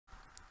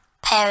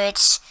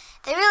parrots,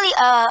 they really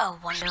are a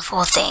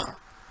wonderful thing.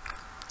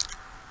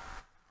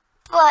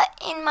 But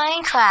in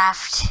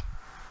Minecraft,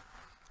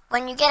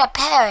 when you get a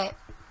parrot,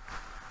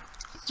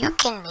 you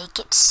can make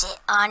it sit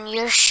on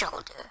your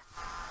shoulder.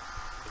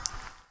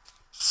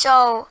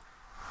 So,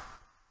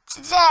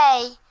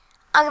 today,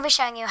 I'm going to be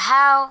showing you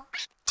how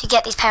to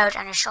get these parrots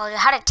on your shoulder,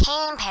 how to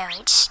tame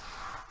parrots,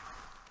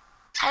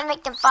 how to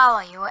make them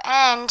follow you,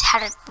 and how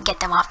to get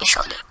them off your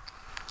shoulder.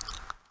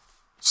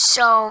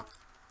 So,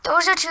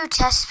 those are two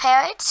test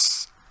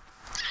parrots.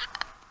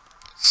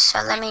 So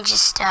let me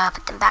just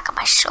put them back on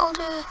my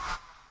shoulder.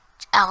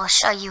 I will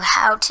show you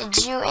how to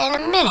do in a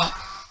minute.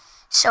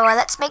 So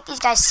let's make these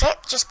guys sit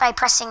just by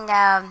pressing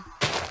the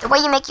way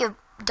you make your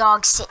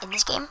dog sit in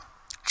this game.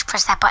 Just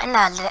press that button,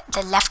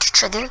 the left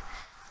trigger,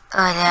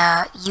 or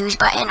the use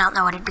button, I don't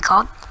know what it'd be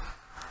called.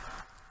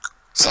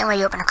 Same way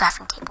you open a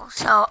crafting table.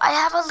 So I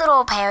have a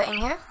little parrot in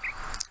here.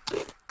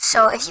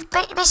 So if you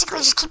basically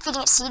just keep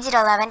feeding it seeds,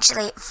 it'll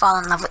eventually fall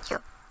in love with you.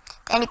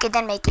 Then you could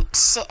then make it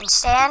sit and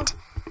stand,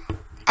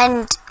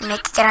 and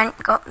make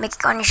it go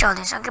on your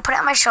shoulders. So I'm gonna put it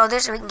on my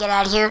shoulders so we can get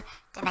out of here.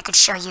 Then I could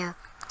show you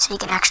so you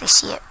can actually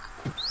see it.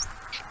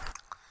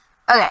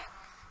 Okay,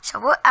 so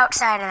we're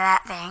outside of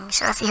that thing.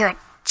 So if you hear a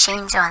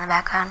chainsaw in the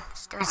background,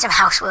 it's doing some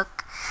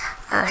housework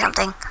or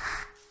something.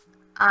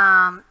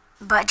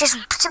 But just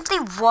simply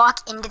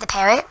walk into the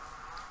parrot,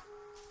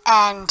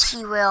 and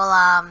he will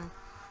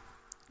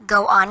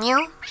go on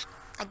you,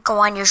 like go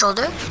on your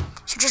shoulder.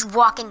 So just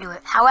walk into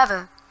it.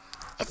 However,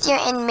 if you're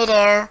in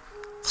midair,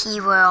 he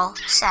will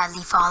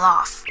sadly fall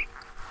off.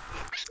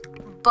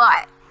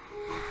 But,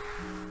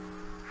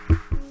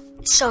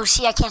 so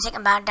see, I can't take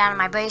him down on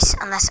my base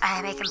unless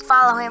I make him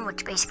follow him,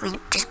 which basically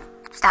just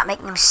stop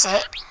making him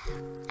sit,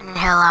 and then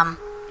he'll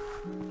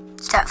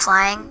start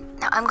flying.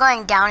 Now I'm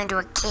going down into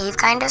a cave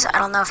kinda, so I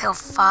don't know if he'll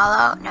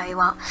follow. No, he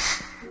won't.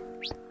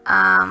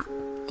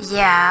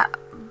 Yeah,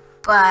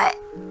 but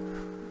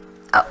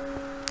oh,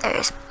 there he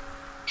is.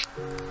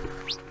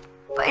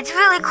 But it's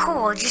really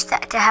cool just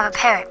to have a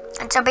parrot.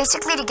 And so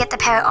basically to get the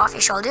parrot off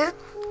your shoulder,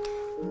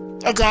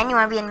 again, you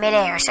want to be in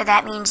midair. So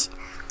that means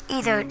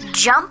either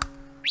jump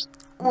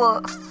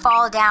or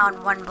fall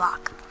down one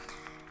block.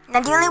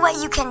 Now the only way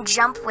you can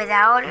jump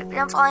without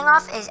them falling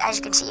off is, as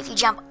you can see, if you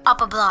jump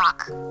up a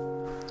block.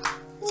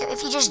 So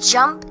if you just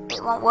jump,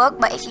 it won't work,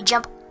 but if you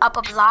jump up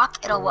a block,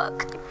 it'll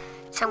work.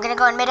 So I'm going to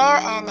go in midair,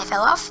 and they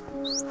fell off.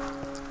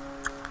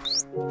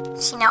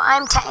 See, now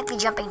I'm technically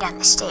jumping down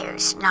the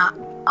stairs, not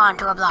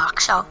onto a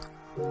block, so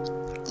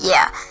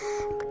yeah.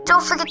 But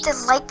don't forget to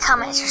like,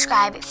 comment, and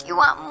subscribe if you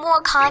want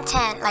more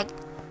content like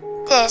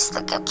this.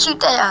 Look how cute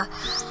they are.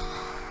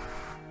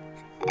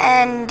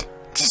 And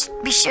just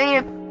be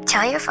sure to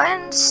tell your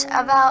friends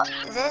about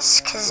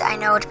this, because I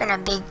know it's been a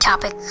big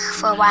topic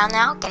for a while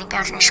now, getting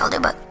parrots on your shoulder,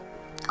 but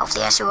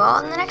hopefully I see you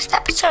all in the next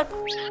episode.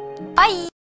 Bye!